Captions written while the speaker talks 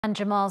And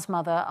Jamal's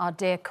mother, our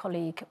dear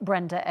colleague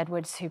Brenda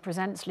Edwards, who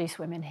presents Loose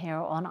Women here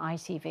on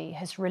ITV,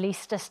 has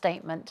released a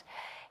statement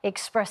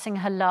expressing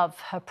her love,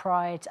 her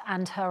pride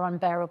and her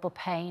unbearable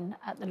pain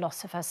at the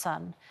loss of her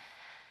son.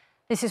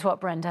 This is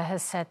what Brenda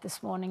has said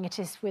this morning. It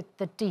is with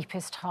the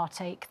deepest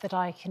heartache that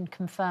I can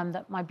confirm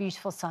that my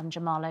beautiful son,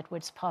 Jamal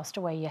Edwards, passed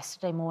away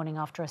yesterday morning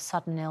after a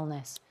sudden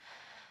illness.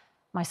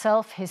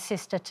 Myself, his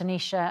sister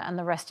Tanisha and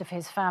the rest of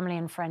his family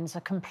and friends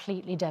are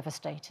completely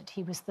devastated.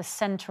 He was the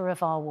centre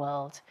of our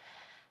world.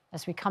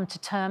 As we come to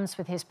terms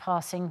with his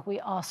passing, we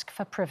ask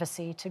for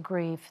privacy to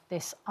grieve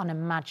this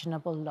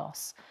unimaginable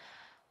loss.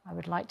 I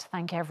would like to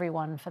thank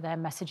everyone for their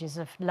messages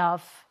of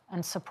love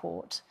and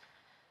support.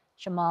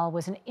 Jamal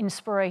was an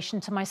inspiration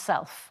to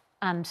myself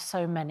and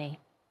so many.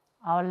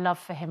 Our love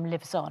for him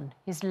lives on.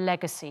 His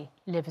legacy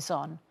lives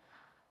on.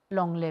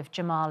 Long live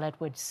Jamal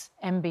Edwards,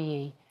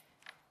 MBE,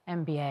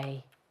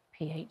 MBA,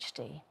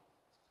 PhD.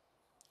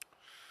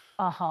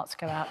 Our hearts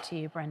go out to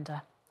you,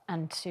 Brenda,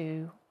 and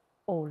to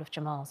all of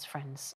Jamal's friends.